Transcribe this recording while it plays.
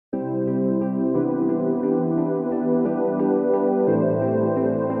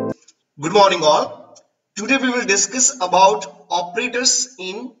Good morning all. Today we will discuss about operators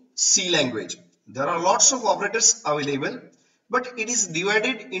in C language. There are lots of operators available, but it is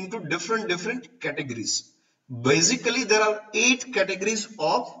divided into different categories. Basically there are 8 categories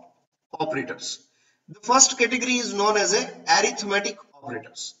of operators. The first category is known as a arithmetic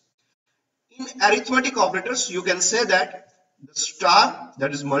operators. In arithmetic operators, you can say that the star,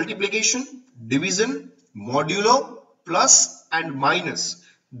 that is multiplication, division, modulo, plus and minus.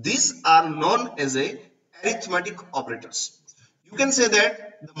 These are known as a arithmetic operators. You can say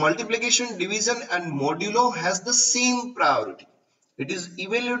that the multiplication, division and modulo has the same priority. It is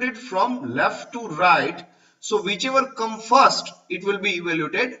evaluated from left to right. So whichever come first, it will be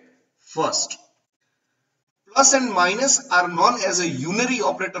evaluated first. Plus and minus are known as a unary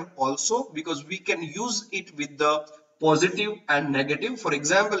operator also because we can use it with the positive and negative. For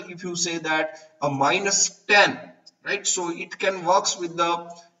example, if you say that a minus 10, right? So it can works with the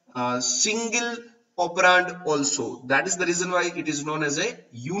single operand also. That is the reason why it is known as a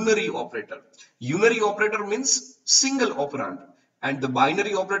unary operator. Unary operator means single operand and the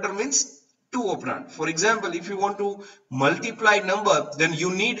binary operator means two operand. For example, if you want to multiply number, then you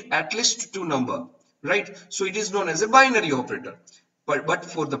need at least two number, right? So it is known as a binary operator. But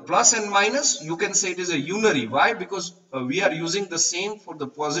for the plus and minus, you can say it is a unary. Why? Because we are using the same for the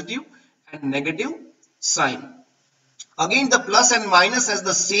positive and negative sign. Again, the plus and minus has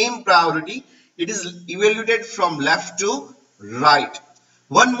the same priority. It is evaluated from left to right.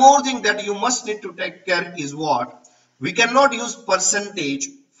 One more thing that you must need to take care is what? We cannot use percentage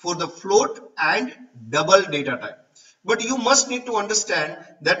for the float and double data type. But you must need to understand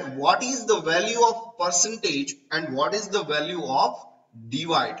that what is the value of percentage and what is the value of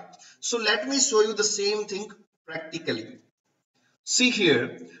divide. So let me show you the same thing practically. See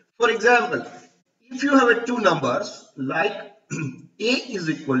here, for example, if you have two numbers like A is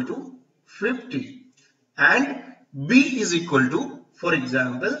equal to 50 and B is equal to, for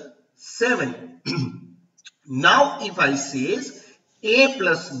example, 7. Now if I says A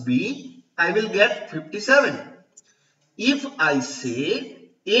plus B, I will get 57. If I say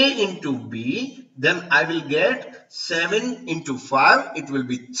A into B, then I will get 7 into 5, it will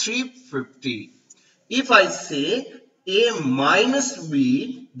be 350. If I say A minus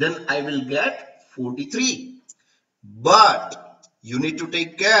B, then I will get 43. But you need to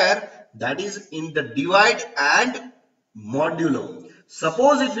take care, that is in the divide and modulo.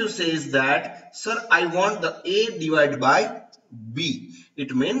 Suppose if you says that, sir, I want the A divided by B.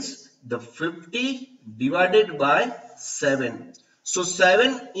 It means the 50 divided by 7. So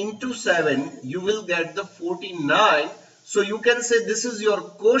 7 into 7, you will get the 49. So you can say this is your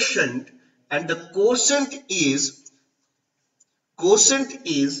quotient, and the quotient is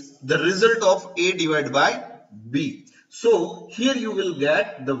the result of A divided by B. So here you will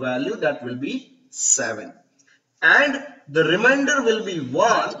get the value that will be 7. And the remainder will be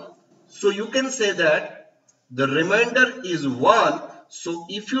 1. So you can say that the remainder is 1. So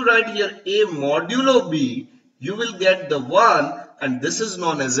if you write here A modulo B, you will get the 1, and this is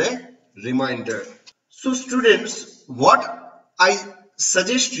known as a remainder. So students, what I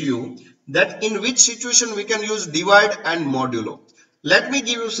suggest you that in which situation we can use divide and modulo. Let me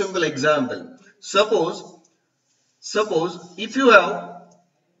give you a simple example. Suppose if you have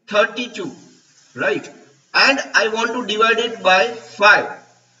 32, right? And I want to divide it by 5.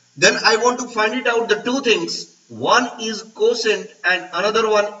 Then I want to find it out the two things. One is quotient and another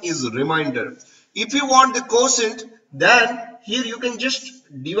one is remainder. If you want the quotient, then here you can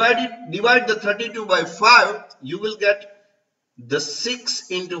just divide the 32 by 5. You will get the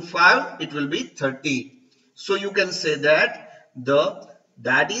 6 into 5, it will be 30. So you can say that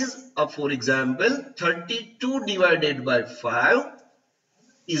that is for example 32 divided by 5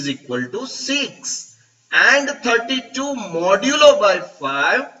 is equal to 6, and 32 modulo by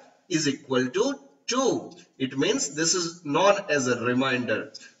 5 is equal to 2. It means this is known as a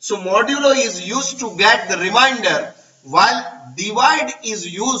remainder. So modulo is used to get the remainder, while divide is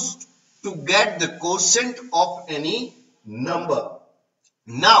used to get the quotient of any number.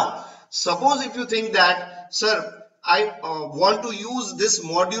 Now, suppose if you think that, sir, I want to use this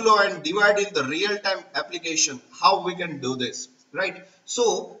modulo and divide in the real-time application, how we can do this, right?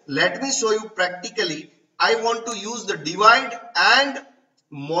 So, let me show you practically. I want to use the divide and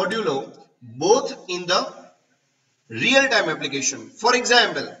modulo both in the real-time application. For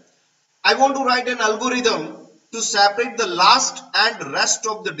example, I want to write an algorithm to separate the last and rest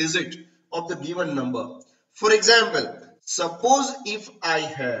of the digit of the given number. For example, suppose if I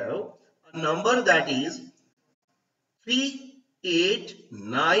have a number that is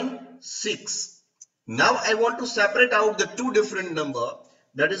 3896. Now I want to separate out the two different number.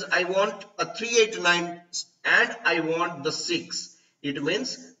 That is, I want a 389 and I want the 6. It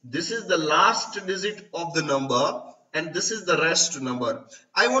means this is the last digit of the number and this is the rest number.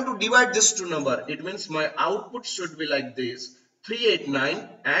 I want to divide this two number. It means my output should be like this, 389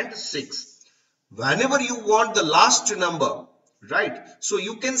 and 6. Whenever you want the last number, right? So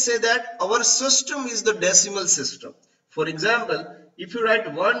you can say that our system is the decimal system. For example, if you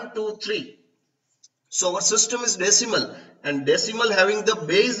write 1, 2, 3, so our system is decimal and decimal having the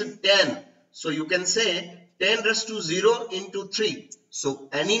base 10. So you can say 10 raised to 0 into 3. So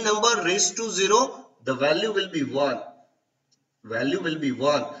any number raised to 0, the value will be 1. Value will be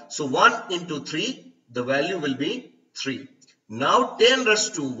 1. So 1 into 3, the value will be 3. Now 10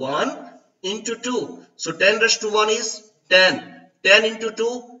 raised to 1 into 2. So 10 raised to 1 is 10. 10 into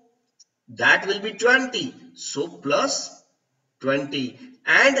 2, that will be 20. So plus 20.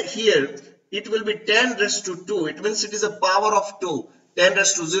 And here it will be 10 raised to 2. It means it is a power of 2. 10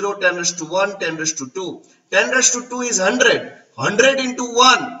 raised to 0, 10 raised to 1, 10 raised to 2. 10 raised to 2 is 100. 100 into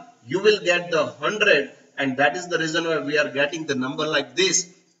 1, you will get the 100. And that is the reason why we are getting the number like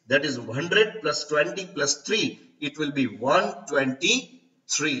this. That is 100 plus 20 plus 3. It will be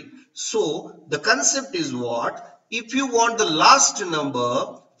 123. So the concept is what? If you want the last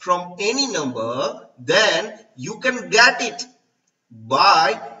number from any number, then you can get it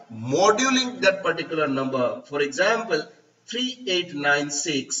by moduling that particular number. For example,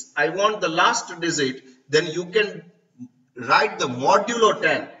 3896. I want the last digit. Then you can write the modulo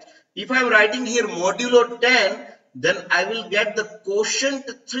 10. If I am writing here modulo 10, then I will get the quotient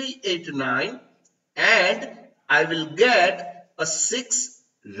 389 and I will get a 6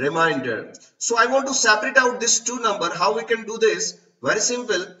 remainder. So I want to separate out this two number. How we can do this? Very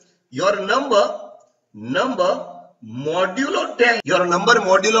simple. Your number modulo 10. Your number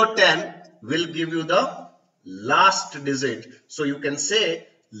modulo 10 will give you the last digit. So you can say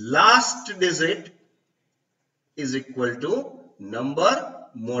last digit is equal to number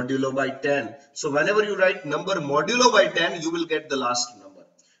modulo by 10. So whenever you write number modulo by 10, you will get the last number.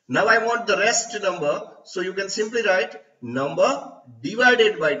 Now I want the rest number. So you can simply write number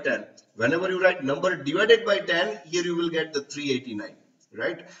divided by 10. Whenever you write number divided by 10, here you will get the 389.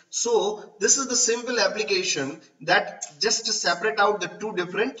 Right? So this is the simple application that just to separate out the two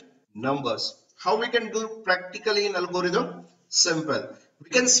different numbers. How we can do practically in algorithm? Simple. We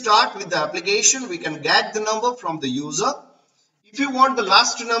can start with the application. We can get the number from the user. If you want the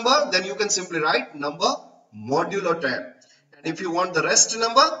last number, then you can simply write number modulo 10. And if you want the rest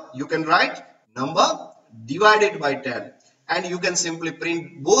number, you can write number divided by 10. And you can simply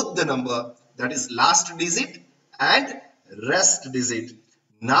print both the number, that is last digit and rest digit.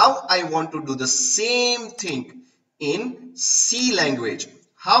 Now I want to do the same thing in C language.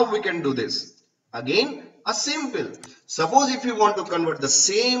 How we can do this? Again, a simple. Suppose if you want to convert the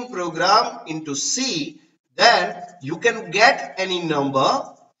same program into C, then you can get any number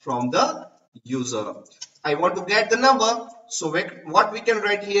from the user. I want to get the number. So what we can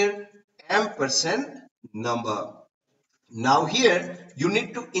write here? Ampersand number. Now here you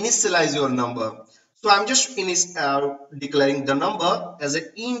need to initialize your number. So I'm just declaring the number as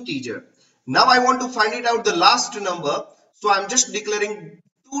an integer. Now I want to find it out the last number. So I'm just declaring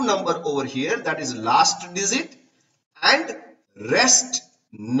two number over here, that is last digit and rest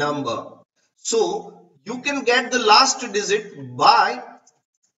number. So you can get the last digit by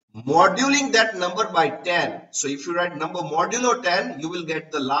moduling that number by 10. So if you write number modulo 10, you will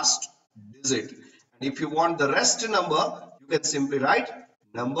get the last digit. And if you want the rest number, you can simply write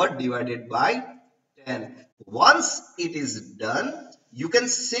number divided by 10. Once it is done, you can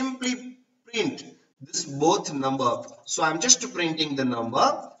simply print this both number. So I'm just printing the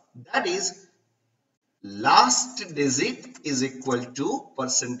number, that is last digit is equal to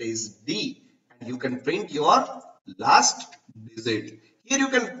 %D, and you can print your last digit. Here you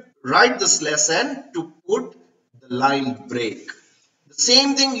can write the /n to put the line break. The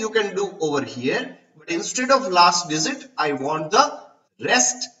same thing you can do over here, but instead of last digit, I want the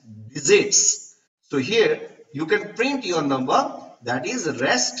rest digits. So here you can print your number, that is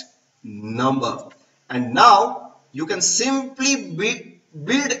rest number. And now you can simply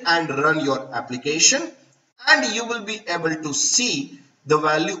build and run your application, and you will be able to see the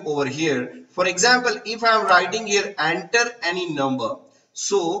value over here. For example, if I am writing here enter any number,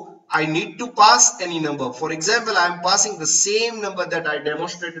 so I need to pass any number. For example, I am passing the same number that I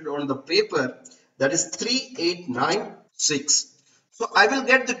demonstrated on the paper, that is 3896. So I will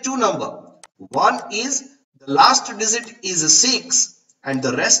get the two number. One is the last digit is 6 and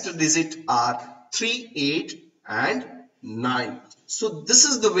the rest digit are 3, 8 and 9. So this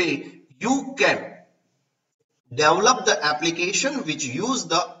is the way you can Develop the application which use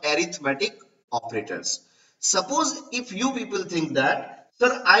the arithmetic operators. Suppose if you people think that,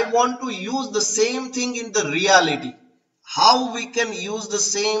 sir, I want to use the same thing in the reality. How we can use the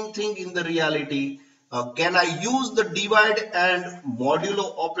same thing in the reality? Can I use the divide and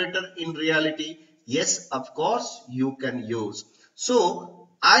modulo operator in reality? Yes, of course you can use. So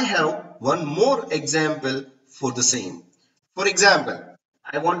I have one more example for the same. For example,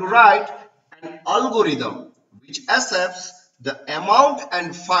 I want to write an algorithm which accepts the amount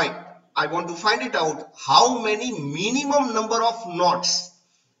and I want to find it out how many minimum number of knots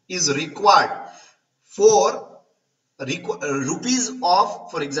is required for rupees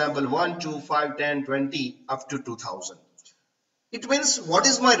of, for example, 1, 2, 5, 10, 20 up to 2000. It means what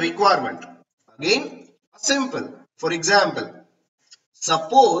is my requirement? Again, simple. For example,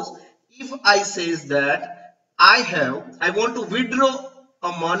 suppose if I says that I want to withdraw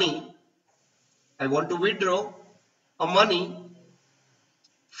a money, I want to withdraw a money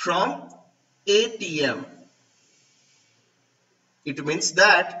from ATM. It means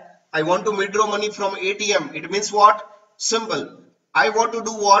that I want to withdraw money from ATM. It means what? Simple. I want to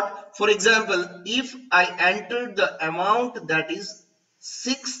do what? For example, if I entered the amount that is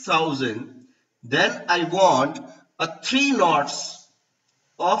 6,000, then I want a 3 knots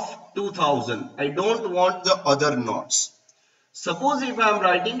of 2000. I don't want the other knots. Suppose if I am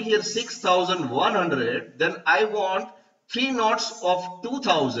writing here 6100, then I want 3 knots of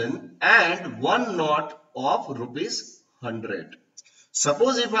 2000 and 1 knot of rupees 100.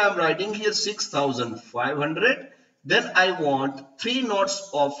 Suppose if I am writing here 6500, then I want 3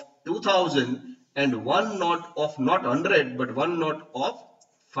 knots of 2000 and 1 knot of not 100 but 1 knot of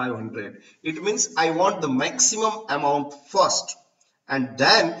 500. It means I want the maximum amount first, and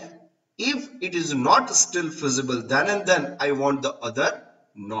then if it is not still feasible, then and then I want the other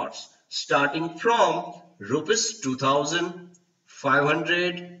knots starting from rupees 2000,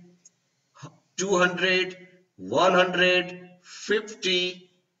 500, 200, 100, 50,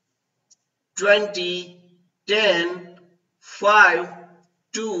 20, 10, 5,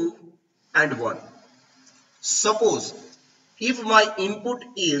 2 and 1. Suppose if my input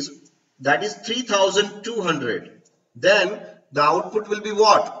is that is 3200, then the output will be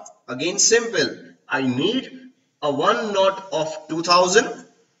what? Again simple. I need a 1 knot of 2000.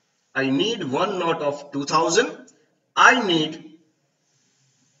 I need 1 knot of 2000. I need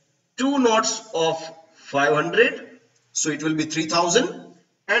 2 knots of 500. So it will be 3000.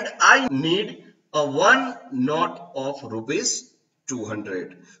 And I need a 1 knot of rupees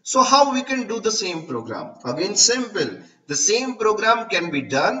 200. So how we can do the same program? Again simple. The same program can be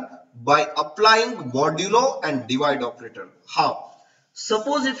done by applying modulo and divide operator. How?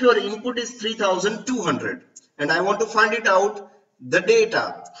 Suppose if your input is 3200 and I want to find it out the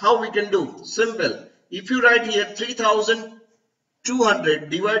data. How we can do? Simple. If you write here 3200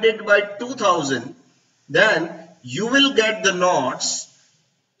 divided by 2000, then you will get the knots.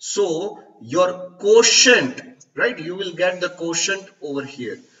 So your quotient, right? You will get the quotient over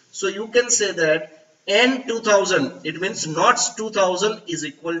here. So you can say that n 2000, it means knots 2000 is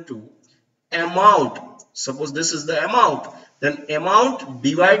equal to amount. Suppose this is the amount, then amount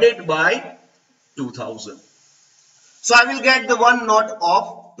divided by 2000. So I will get the 1 knot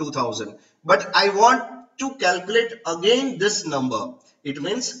of 2000. But I want to calculate again this number. It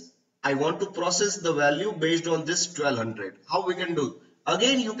means I want to process the value based on this 1200. How we can do?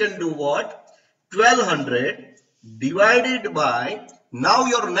 Again you can do what? 1200 divided by, now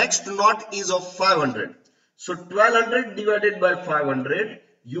your next knot is of 500. So 1200 divided by 500,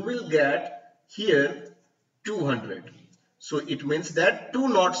 you will get here 200. So it means that 2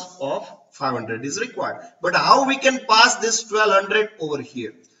 knots of 500 is required. But how we can pass this 1200 over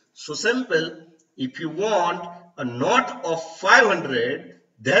here? So simple. If you want a knot of 500,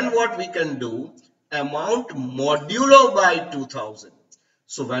 then what we can do? Amount modulo by 2000.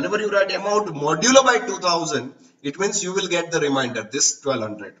 So whenever you write amount modulo by 2000, it means you will get the remainder, this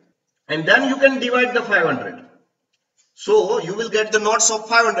 1200. And then you can divide the 500. So you will get the knots of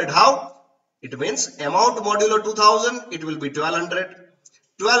 500. How? It means amount modulo 2000, it will be 1200.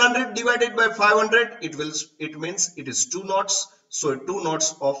 1200 divided by 500, it means it is 2 knots. So 2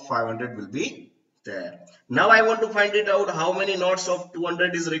 knots of 500 will be there. Now I want to find it out how many knots of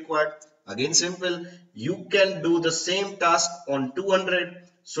 200 is required. Again simple. You can do the same task on 200.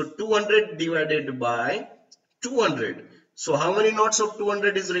 So 200 divided by 200. So how many knots of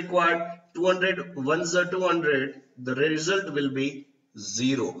 200 is required? 200 ones are 200. The result will be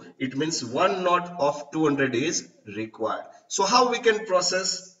 0. It means 1 knot of 200 is required. So how we can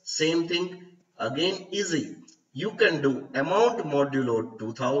process? Same thing. Again easy. You can do amount modulo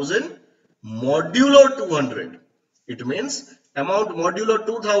 2000 modulo 200. It means amount modulo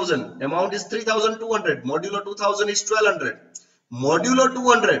 2000. Amount is 3200. Modulo 2000 is 1200. Modulo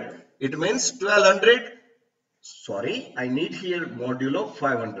 200. It means 1200. Sorry, I need here modulo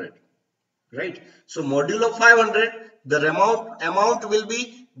 500. Right? So modulo 500, the amount will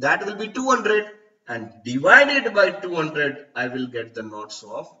be, that will be 200, and divided by 200, I will get the knots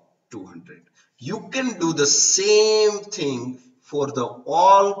of 200. You can do the same thing for the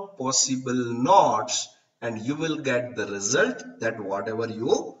all possible knots, and you will get the result that whatever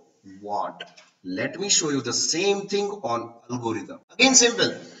you want. Let me show you the same thing on algorithm. Again,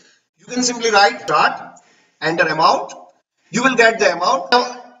 simple. You can simply write start, enter amount, you will get the amount.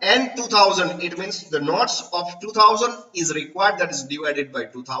 Now n 2000, it means the knots of 2000 is required, that is divided by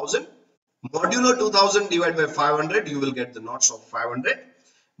 2000. Modulo 2000 divided by 500, you will get the knots of 500.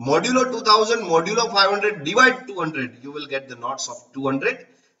 Modulo 2000 modulo 500 divide 200, you will get the knots of 200.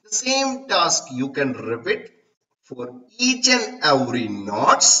 The same task you can repeat for each and every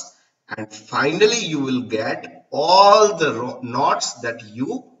knots, and finally you will get all the knots that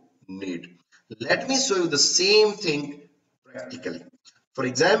you need. Let me show you the same thing practically. For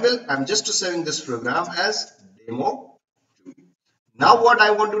example, I'm just saving this program as demo 2. Now what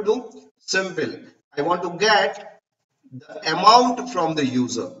I want to do? Simple. I want to get the amount from the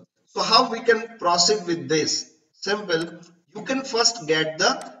user. So how we can proceed with this? Simple. You can first get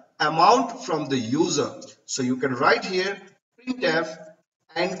the amount from the user. So you can write here printf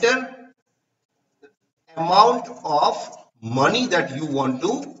enter amount of money that you want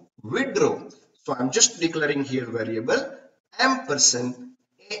to withdraw. So I'm just declaring here variable ampersand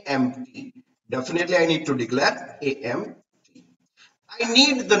amt. Definitely I need to declare amt. I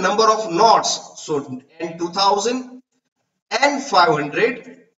need the number of knots. So n 2000 and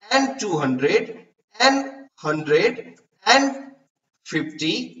 500 and 200 and 100 and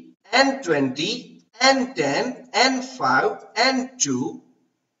 50 and 20 and 10 and 5 and 2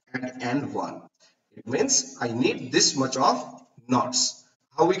 and n1. It means I need this much of knots.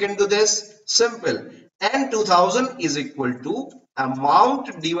 How we can do this? Simple. N 2000 is equal to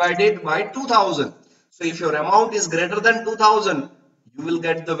amount divided by 2000. So if your amount is greater than 2000, you will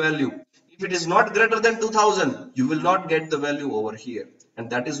get the value. If it is not greater than 2000, you will not get the value over here. And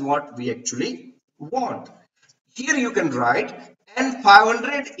that is what we actually want. Here you can write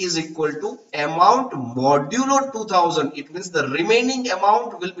n500 is equal to amount modulo 2000. It means the remaining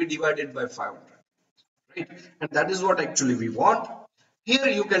amount will be divided by 500. Right? And that is what actually we want. Here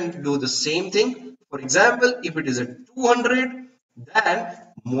you can do the same thing. For example, if it is a 200, then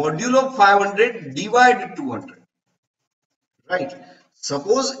modulo 500 divide 200. Right?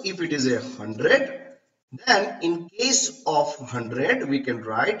 Suppose if it is a 100, then in case of 100, we can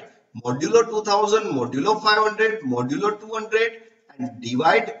write modulo 2000, modulo 500, modulo 200 and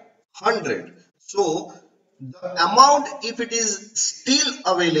divide 100. So the amount, if it is still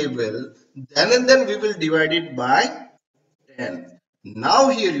available, then and then we will divide it by 10. Now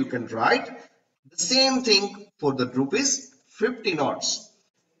here you can write the same thing for the rupees 50 knots.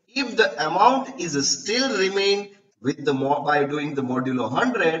 If the amount is still remain with the by doing the modulo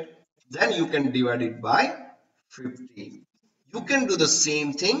 100, then you can divide it by 50. You can do the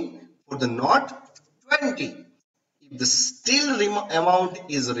same thing for the knot 20. If the still amount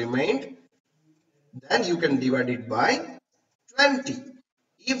is remained, then you can divide it by 20.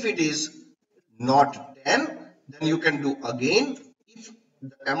 If it is not 10, then you can do again. If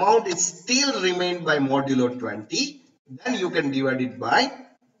the amount is still remained by modulo 20, then you can divide it by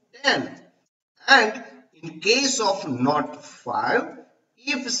 10. And in case of not 5,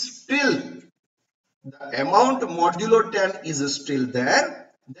 if still the amount modulo 10 is still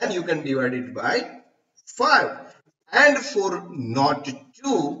there, then you can divide it by 5. And for not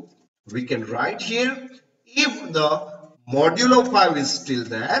 2, we can write here, if the modulo 5 is still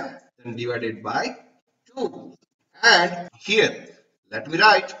there, then divided by 2. And here, let me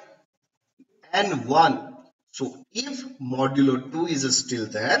write n1. So if modulo 2 is still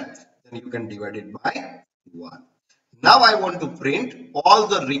there, then you can divide it by 1. Now I want to print all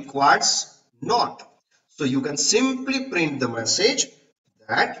the required not. So you can simply print the message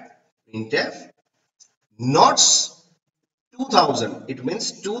that printf knots 2000. It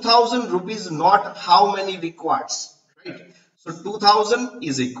means 2000 rupees, not how many requires. Right? So 2000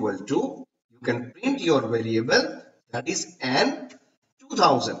 is equal to, you can print your variable that is n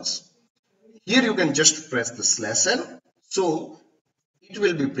 2000s. Here you can just press the slash n. So it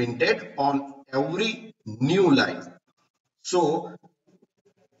will be printed on every new line. So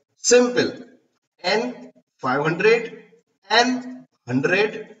simple, n 500, n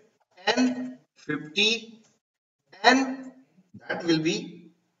 100, n 50, n that will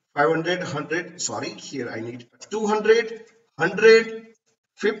be 500, sorry, here I need 200, 100,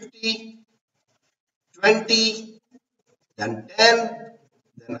 50, 20, then 10,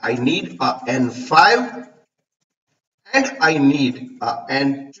 then I need a N5, and I need a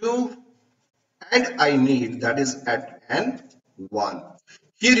N2, and I need, that is at N1.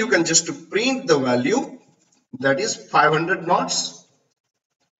 Here you can just print the value, that is 500 knots,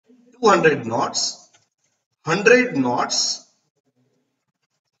 200 knots, 100 knots.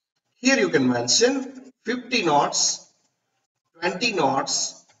 Here you can mention 50 knots, 20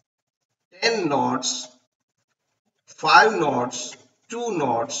 knots, 10 knots, 5 knots, 2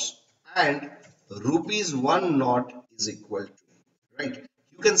 knots, and rupees 1 knot is equal to, right?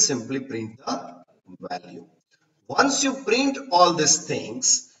 You can simply print the value. Once you print all these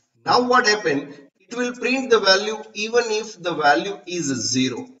things, now what happens? It will print the value even if the value is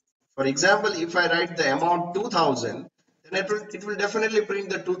 0. For example, if I write the amount 2000, then it will definitely print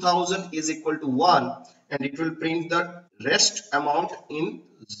the 2000 is equal to 1, and it will print the rest amount in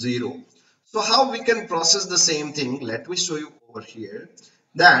 0. So how we can process the same thing? Let me show you over here.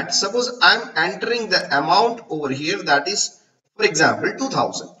 That suppose I'm entering the amount over here, that is, for example,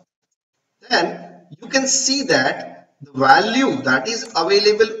 2000. Then you can see that the value that is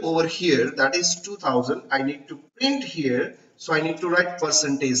available over here, that is 2000, I need to print here. So I need to write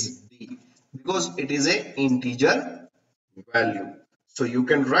percentage D because it is a integer value. So you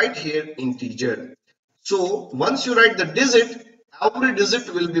can write here integer. So once you write the digit, every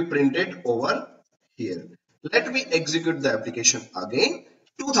digit will be printed over here. Let me execute the application again.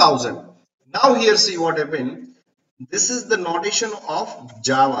 2000. Now here see what happened. This is the notation of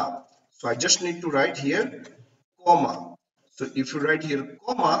Java. So I just need to write here comma. So if you write here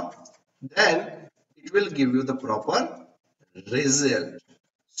comma, then it will give you the proper result.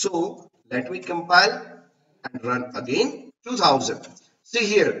 So let me compile and run again 2000. See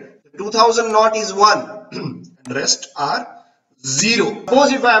here, the 2000 knot is 1 and rest are 0.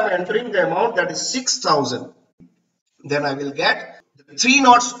 Suppose if I am entering the amount that is 6000, then I will get the 3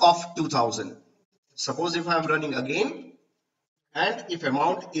 knots of 2000. Suppose if I am running again, and if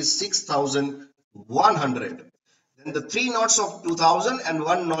amount is 6100, then the 3 knots of 2000 and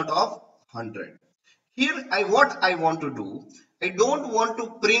 1 knot of 100. Here what I want to do, I don't want to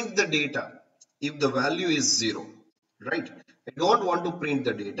print the data if the value is 0, right? I don't want to print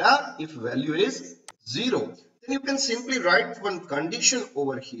the data if value is 0. Then you can simply write one condition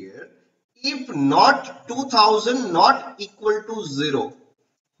over here. If not 2000 not equal to 0,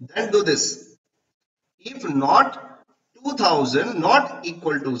 then do this. If not 2000 not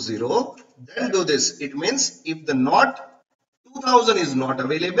equal to 0, then do this. It means if the not 2000 is not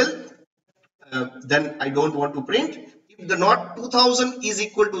available, then I don't want to print. If the not 2000 is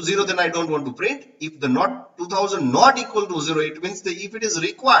equal to 0, then I don't want to print. If the not 2000 not equal to 0, it means that if it is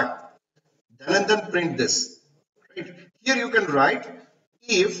required, then and then print this. Right? Here you can write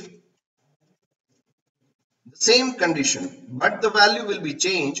if the same condition, but the value will be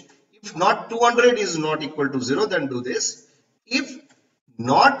changed. If not 200 is not equal to 0, then do this. If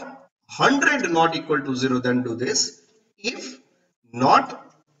not 100 not equal to 0, then do this. If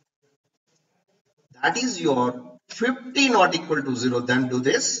not, that is your 50 not equal to 0, then do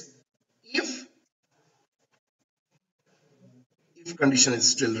this. If condition is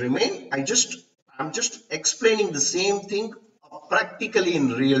still remain, I'm just explaining the same thing practically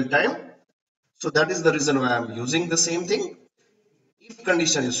in real time. So that is the reason why I'm using the same thing. If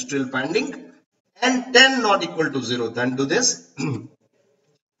condition is still pending and 10 not equal to 0, then do this.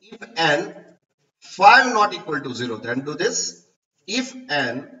 If n 5 not equal to 0, then do this. If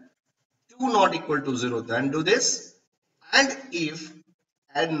n 2 not equal to 0, then do this. And if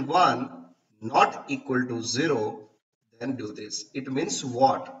n1 not equal to 0, then do this. It means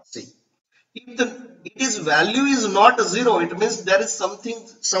what? See, if its value is not 0, it means there is some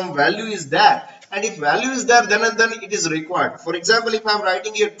value is there. And if value is there, then and then it is required. For example, if I am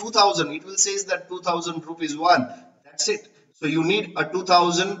writing here 2000, it will say that 2000 rupees 1. That's it. So you need a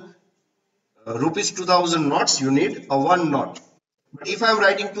 2000 rupees 2000 knots, you need a 1 knot. But if I am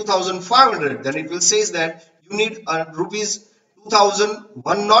writing 2500, then it will say that you need a rupees 2000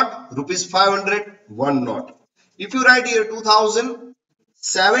 1 knot, rupees 500 1 knot. If you write here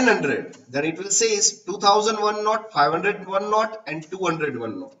 2700, then it will say 2001 knot, 501 knot, and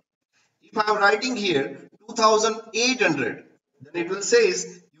 201 knot. If I am writing here 2800, then it will say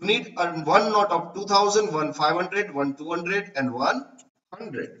you need a 1 knot of 2000, 1 500, 1 200, and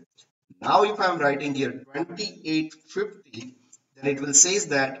 100. Now if I am writing here 2850, then it will say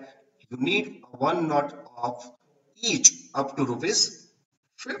that you need a 1 knot of each up to rupees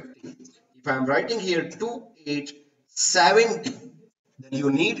 50. If I am writing here 2870, Then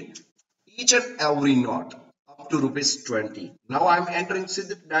you need each and every knot up to rupees 20. Now I am entering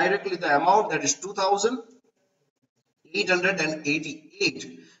directly the amount, that is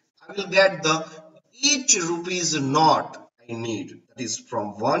 2,888. I will get the each rupees knot I need, that is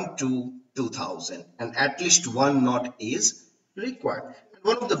from 1 to 2000, and at least one knot is required. And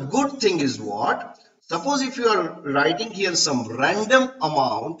one of the good thing is what? Suppose if you are writing here some random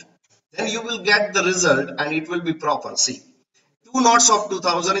amount, then you will get the result and it will be proper. See, two knots of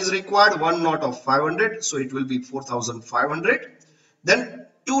 2000 is required, one knot of 500, so it will be 4500. Then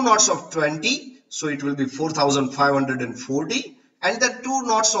two knots of 20, so it will be 4540, and then two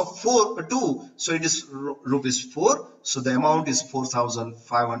knots of 2, so it is rupees 4, so the amount is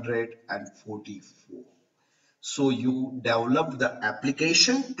 4544. So you develop the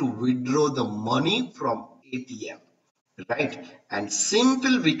application to withdraw the money from ATM, right? And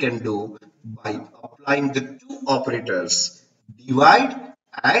simple we can do by applying the two operators, divide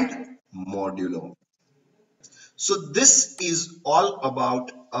and modulo. So this is all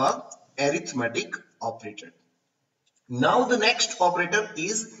about a arithmetic operator. Now the next operator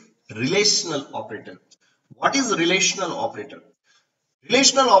is relational operator. What is relational operator?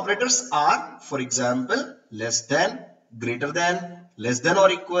 Relational operators are, for example, less than, greater than, less than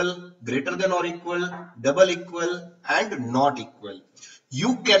or equal, greater than or equal, double equal, and not equal.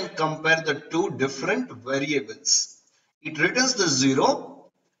 You can compare the two different variables. It returns the 0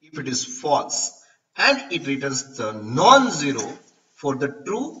 if it is false, and it returns the non-zero for the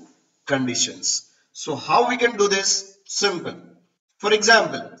true conditions. So how we can do this? Simple. For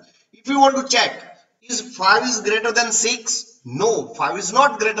example, if you want to check, is 5 is greater than 6? No, 5 is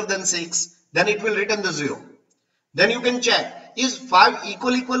not greater than 6. Then it will return the 0. Then you can check, is 5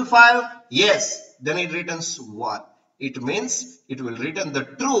 equal 5? Yes. Then it returns 1. It means it will return the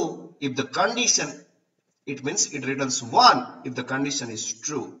true if the condition, it means it returns 1 if the condition is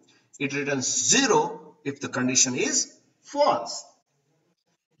true. It returns 0 if the condition is false.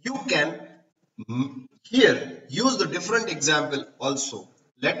 You can here use the different example also.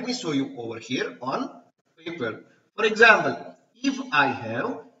 Let me show you over here on paper. For example, if I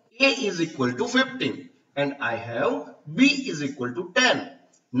have A is equal to 15 and I have B is equal to 10.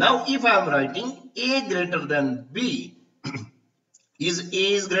 Now if I am writing A greater than B, is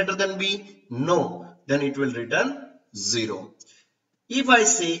A is greater than B? No. Then it will return 0. If I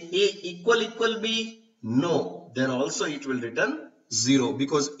say A equal B, no, then also it will return 0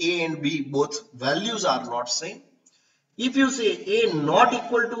 because A and B both values are not same. If you say A not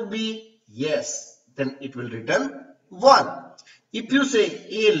equal to B, yes, then it will return 1. If you say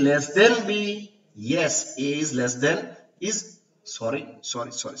A less than B, yes, A is less than sorry.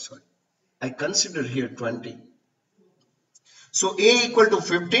 I consider here 20. So A equal to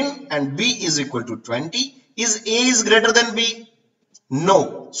 15 and B is equal to 20. Is A is greater than B?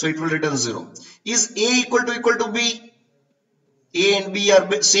 No. So it will return 0. Is A equal to B? A and B are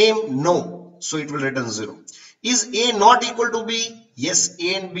same? No. So it will return 0. Is A not equal to B? Yes,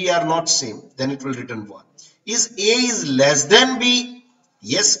 A and B are not same. Then it will return 1. Is A is less than B?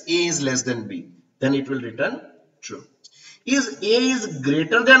 Yes, A is less than B. Then it will return true. Is A is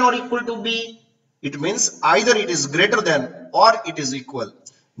greater than or equal to B? It means either it is greater than or it is equal.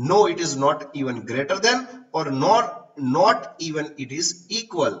 No, it is not even greater than or not even it is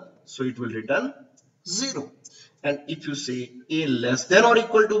equal. So it will return 0. And if you say A less than or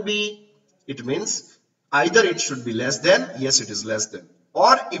equal to B, it means either it should be less than, yes it is less than,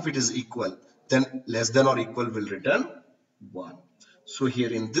 or if it is equal, then less than or equal will return 1. So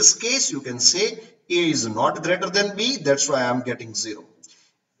here in this case you can say A is not greater than B, that's why I am getting 0.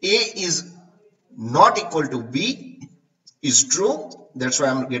 A is not equal to B is true, that's why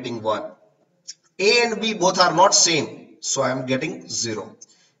I am getting 1. A and B both are not same, so I am getting 0.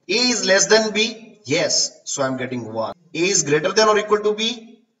 A is less than B, yes, so I am getting 1. A is greater than or equal to B?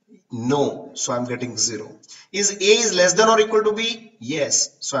 No, so I am getting 0. Is A is less than or equal to B?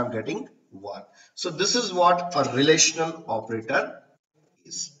 Yes, so I am getting 1. So this is what a relational operator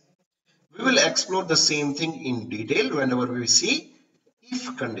is. We will explore the same thing in detail whenever we see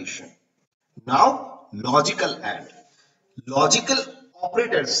if condition. Now, logical AND. Logical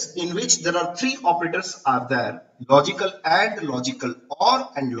operators in which there are three operators are there: logical AND, logical OR,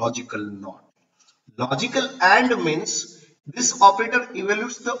 and logical NOT. Logical AND means this operator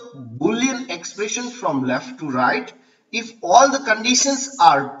evaluates the Boolean expression from left to right. If all the conditions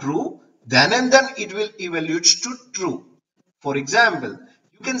are true, then and then it will evaluate to true. For example,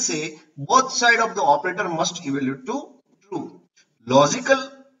 you can say both sides of the operator must evaluate to true.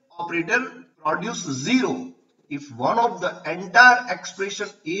 Logical operator produces 0 if one of the entire expression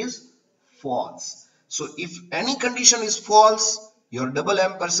is false. So if any condition is false, your double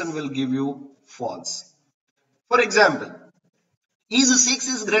ampersand will give you false. For example, is 6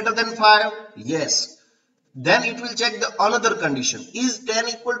 is greater than 5? Yes. Then it will check the another condition. Is 10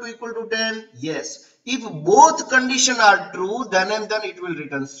 equal to 10? Yes. If both conditions are true, then and then it will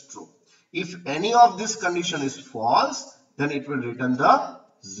return true. If any of this condition is false, then it will return the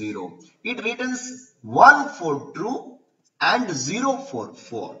 0. It returns 1 for true and 0 for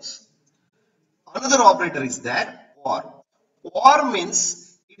false. Another operator is that or. Or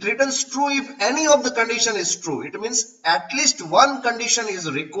means it returns true if any of the condition is true. It means at least one condition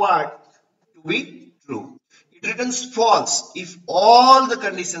is required to be true. It returns false if all the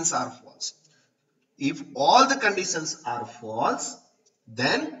conditions are false. If all the conditions are false,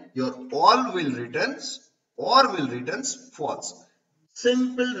 then your all will returns or will returns false.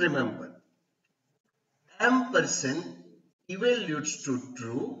 Simple, remember. Ampersand evaluates to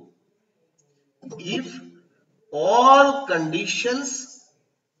true if all conditions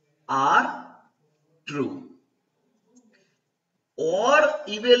are true, or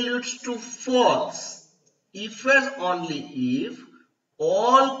evaluates to false if and only if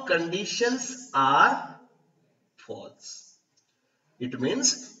all conditions are false. It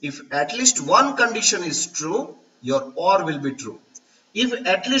means if at least one condition is true, your OR will be true. If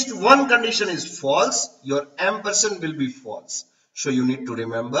at least one condition is false, your ampersand will be false. So you need to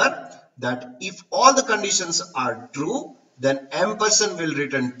remember that if all the conditions are true, then ampersand will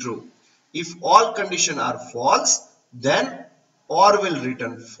return true. If all conditions are false, then OR will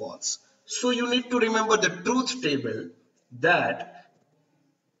return false. So you need to remember the truth table that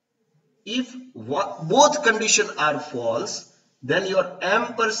if both conditions are false, then your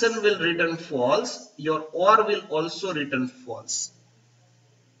ampersand will return false, your OR will also return false.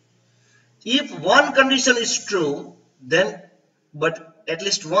 If one condition is true, then but at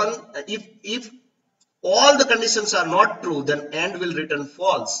least one, if all the conditions are not true, then AND will return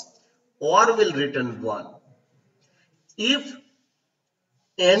false, OR will return 1. If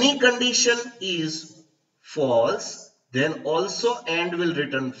any condition is false, then also AND will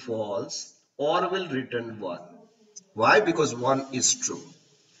return false, OR will return 1. Why? Because 1 is true.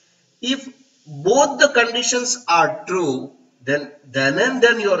 If both the conditions are true, then and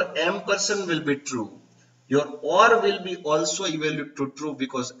then your ampersand will be true. Your OR will be also evaluated to true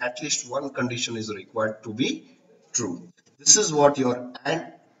because at least one condition is required to be true. This is what your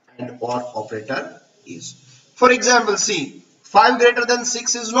and OR operator is. For example, see, 5 greater than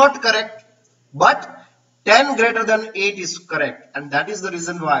 6 is not correct, but 10 greater than 8 is correct, and that is the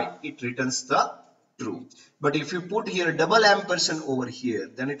reason why it returns the true. But if you put here double ampersand over here,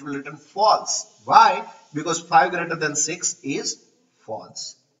 then it will return false. Why? Because 5 greater than 6 is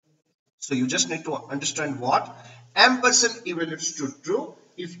false. So you just need to understand what ampersand evaluates to true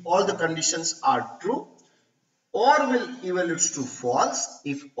if all the conditions are true, or will evaluates to false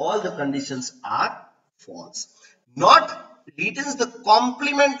if all the conditions are false. Not returns the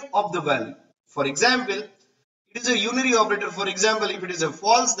complement of the value. For example, it is a unary operator. For example, if it is a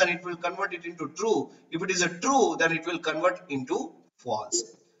false, then it will convert it into true. If it is a true, then it will convert into false.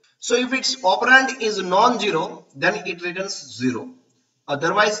 So if its operand is non-zero, then it returns 0.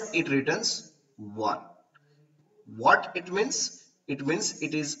 Otherwise, it returns 1. What it means? It means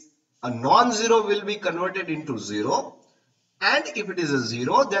it is a non-zero will be converted into 0, and if it is a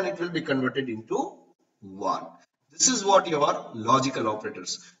 0, then it will be converted into 1. This is what your logical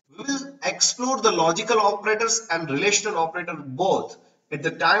operators. We will explore the logical operators and relational operator both at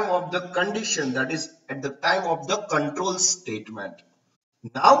the time of the condition, that is at the time of the control statement.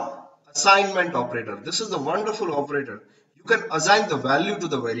 Now, assignment operator. This is the wonderful operator. You can assign the value to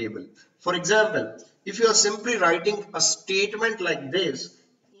the variable. For example, if you are simply writing a statement like this,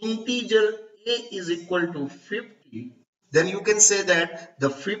 integer a is equal to 50, then you can say that the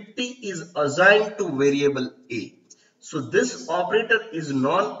 50 is assigned to variable a. So this operator is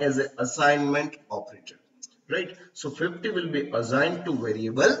known as an assignment operator, right? So 50 will be assigned to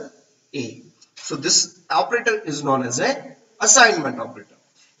variable a. So this operator is known as a assignment operator.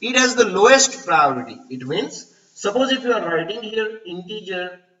 It has the lowest priority. It means, suppose if you are writing here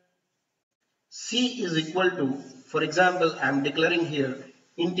integer c is equal to, for example, I am declaring here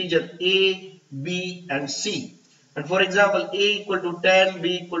integer a, b and c. And for example, a equal to 10,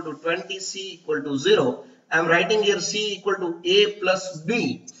 b equal to 20, c equal to 0. I am writing here c equal to a plus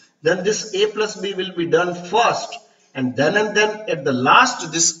b. Then this a plus b will be done first, and then at the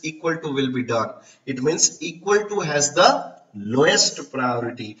last this equal to will be done. It means equal to has the lowest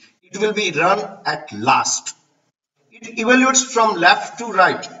priority. It will be run at last. It evaluates from left to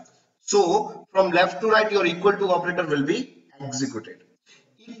right. So from left to right, your equal to operator will be executed.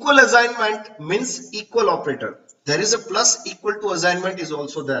 Equal assignment means equal operator. There is a plus equal to assignment is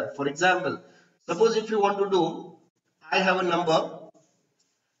also there. For example, suppose if you want to do, I have a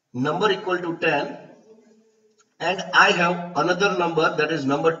number equal to 10, and I have another number, that is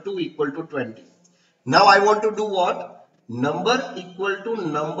number 2 equal to 20. Now I want to do what? Number equal to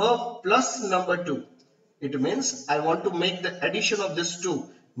number plus number 2. It means I want to make the addition of this two.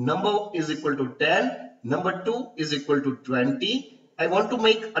 Number is equal to 10, number 2 is equal to 20. I want to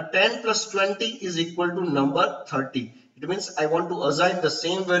make a 10 plus 20 is equal to number 30. It means I want to assign the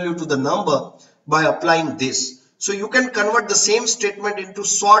same value to the number by applying this. So you can convert the same statement into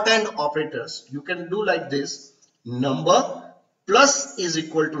shorthand operators. You can do like this: number plus is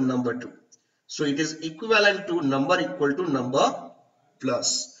equal to number 2. So it is equivalent to number equal to number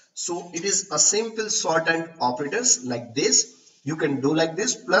plus. So it is a simple shorthand operators like this. You can do like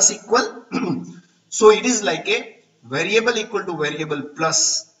this: plus equal. So it is like a variable equal to variable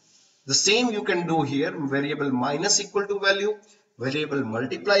plus. The same you can do here: variable minus equal to value, variable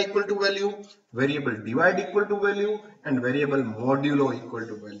multiply equal to value, variable divide equal to value, and variable modulo equal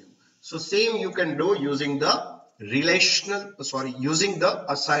to value. So same you can do using the using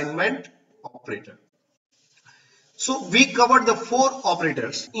the assignment operator. So we covered the four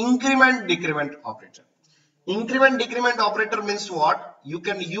operators: increment, decrement operator. Increment decrement operator means what? You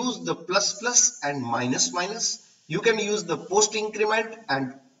can use the plus plus and minus minus. You can use the post increment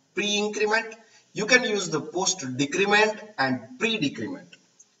and pre increment. You can use the post decrement and pre decrement.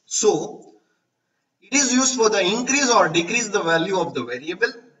 So it is used for the increase or decrease the value of the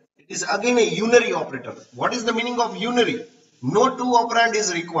variable. It is again a unary operator. What is the meaning of unary? No two operand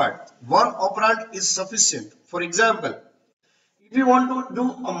is required. One operand is sufficient. For example, if you want to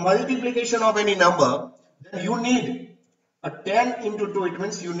do a multiplication of any number, then you need a 10 into 2. It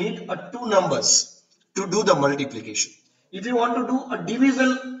means you need a two numbers to do the multiplication. If you want to do a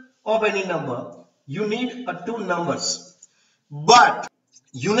division of any number, you need a two numbers. But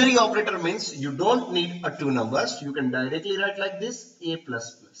unary operator means you don't need a two numbers. You can directly write like this: a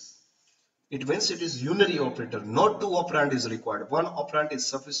plus plus. It means it is unary operator. No two operand is required. One operand is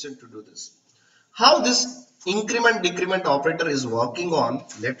sufficient to do this. How this increment decrement operator is working on,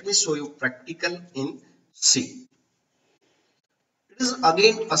 let me show you practical in C. It is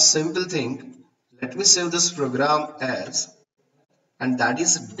again a simple thing. Let me save this program as, and that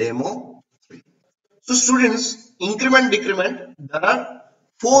is demo 3. So students, increment decrement, there are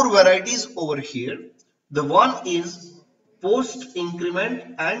four varieties over here. The one is post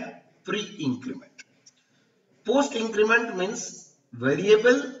increment and pre increment. Post increment means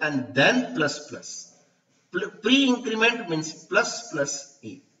variable and then plus plus. Pre increment means plus plus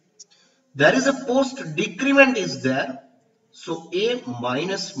a. There is a post decrement is there, so a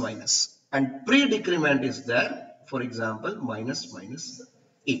minus minus, and pre decrement is there, for example minus minus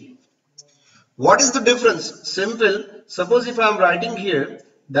a. What is the difference? Simple. Suppose if I am writing here,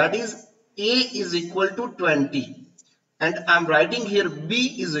 that is a is equal to 20, and I am writing here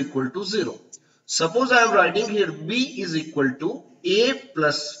b is equal to 0. Suppose I am writing here b is equal to a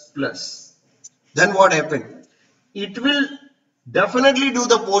plus plus. Then what happened? It will definitely do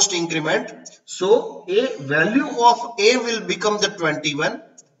the post increment. So a value of a will become the 21,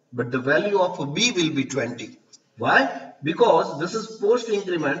 but the value of b will be 20. Why? Because this is post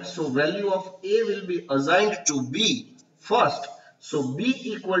increment, so value of a will be assigned to b first. So b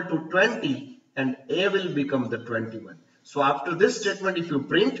equal to 20 and a will become the 21. So after this statement, if you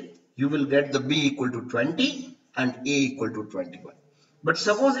print, you will get the b equal to 20 and a equal to 21. But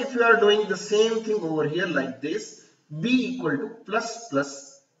suppose if you are doing the same thing over here like this, b equal to plus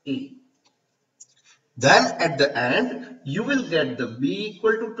plus a. Then at the end, you will get the b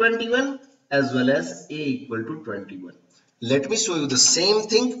equal to 21 as well as a equal to 21. Let me show you the same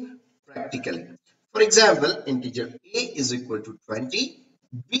thing practically. For example, integer a is equal to 20,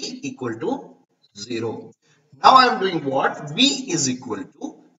 b equal to 0. Now I am doing what? b is equal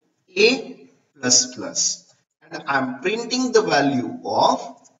to a plus plus. And I am printing the value of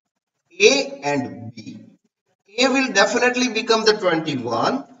a and b. A will definitely become the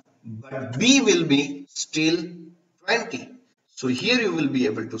 21, but B will be still 20. So here you will be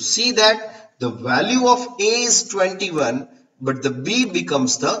able to see that the value of A is 21, but the B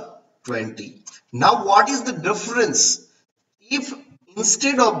becomes the 20. Now what is the difference? If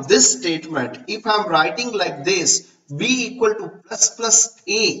instead of this statement, if I am writing like this, B equal to plus plus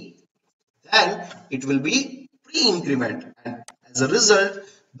A, then it will be pre-increment, and as a result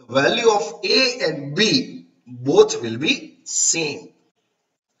the value of A and B both will be same.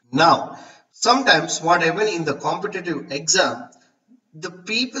 Now sometimes what happen in the competitive exam, the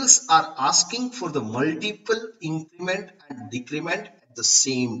peoples are asking for the multiple increment and decrement at the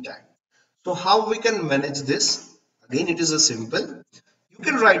same time. So how we can manage this? Again, it is a simple. You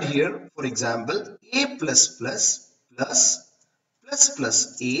can write here, for example, a plus plus plus plus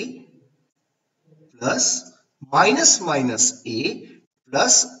plus a plus minus minus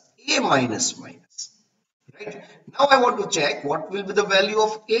plus a minus minus. Right? Now I want to check what will be the value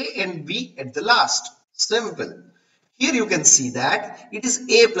of a and b at the last. Simple. Here you can see that it is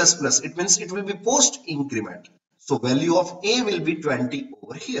a plus plus. It means it will be post increment. So value of a will be 20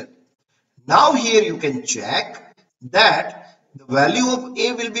 over here. Now here you can check that the value of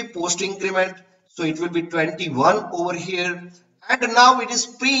a will be post increment. So it will be 21 over here. And now it is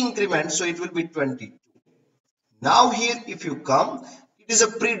pre-increment. So it will be 22. Now here if you come, it is a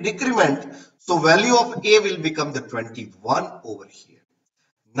pre-decrement. So value of a will become the 21 over here.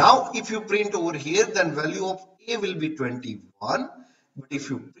 Now if you print over here, then value of a will be 21. But if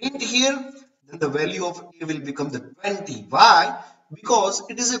you print here, then the value of a will become the 20. Why? Because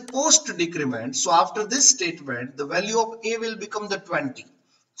it is a post decrement. So after this statement, the value of a will become the 20.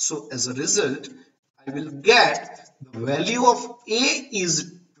 So as a result, I will get the value of a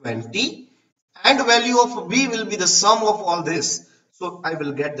is 20 and value of b will be the sum of all this. So I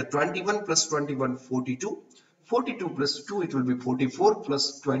will get the 21 plus 21, 42. 42 plus 2, it will be 44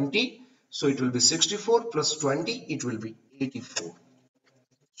 plus 20. So it will be 64 plus 20, it will be 84.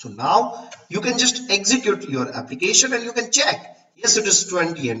 So now you can just execute your application and you can check. Yes, it is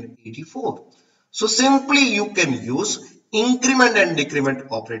 20 and 84. So simply you can use increment and decrement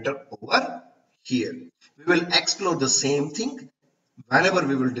operator over here. We will explore the same thing whenever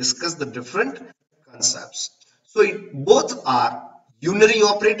we will discuss the different concepts. So both are unary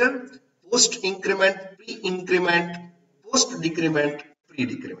operator, post increment, pre-increment, post decrement,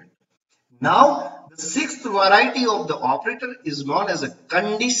 pre-decrement. Now, the sixth variety of the operator is known as a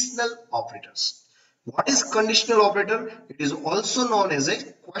conditional operators. What is conditional operator? It is also known as a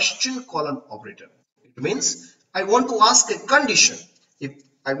question colon operator. It means I want to ask a condition. If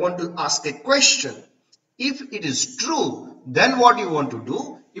I want to ask a question, if it is true, then what you want to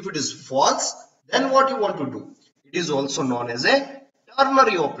do? If it is false, then what you want to do? It is also known as a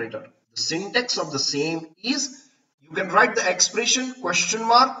ternary operator. The syntax of the same is you can write the expression question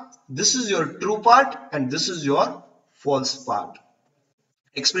mark. This is your true part and this is your false part.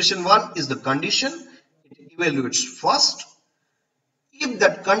 Expression 1 is the condition. It evaluates first. If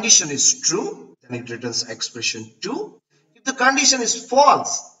that condition is true, then it returns expression 2. If the condition is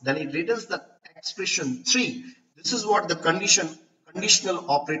false, then it returns the expression 3. This is what the conditional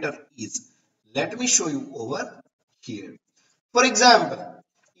operator is. Let me show you over here. For example,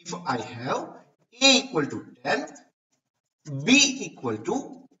 if I have a equal to 10, b equal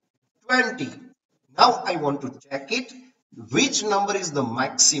to 20. Now I want to check it. Which number is the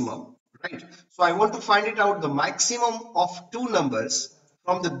maximum? Right. So I want to find it out the maximum of two numbers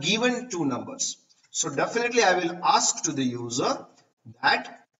from the given two numbers. So definitely I will ask to the user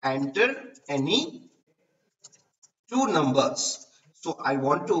that enter any two numbers. So I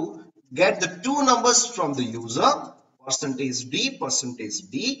want to get the two numbers from the user, percentage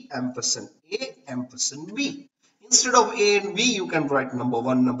D, ampersand A, ampersand B. Instead of A and B, you can write number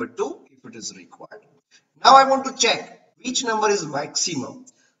 1, number 2 if it is required. Now I want to check which number is maximum.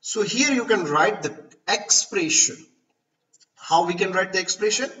 So here you can write the expression. How we can write the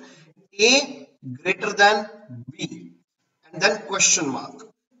expression? A greater than B and then question mark.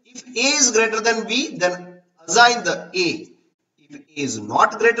 If A is greater than B, then assign the A. If A is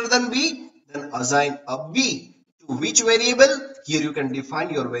not greater than B, then assign a B. To which variable? Here you can define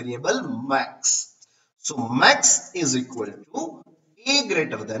your variable max. So max is equal to A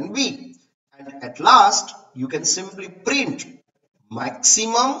greater than B. And at last, you can simply print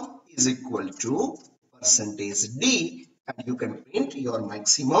maximum is equal to percentage D and you can print your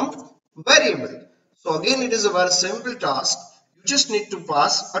maximum variable. So again, it is a very simple task. You just need to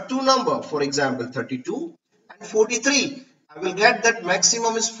pass a two number, for example 32 and 43. I will get that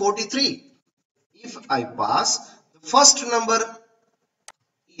maximum is 43. If I pass the first number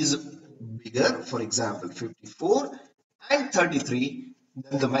is bigger, for example 54 and 33,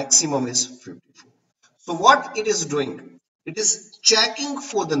 then the maximum is 54. So what it is doing? It is checking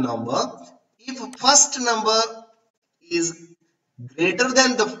for the number. If first number is greater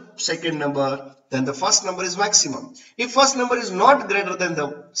than the second number, then the first number is maximum. If first number is not greater than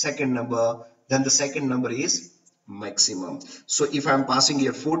the second number, then the second number is maximum. So if I am passing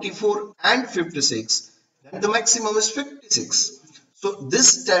here 44 and 56, then the maximum is 56. So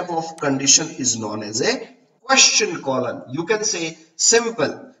this type of condition is known as a question colon. You can say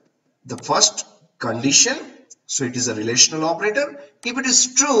simple. The first condition, so it is a relational operator. If it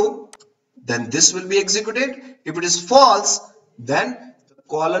is true, then this will be executed. If it is false, then the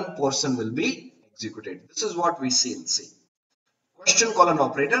colon portion will be executed. This is what we see in C. Question colon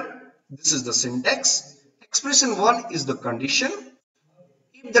operator. This is the syntax. Expression 1 is the condition.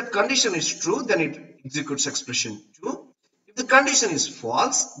 If the condition is true, then it executes expression 2. If the condition is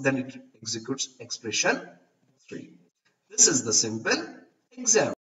false, then it executes expression 3. This is the simple example.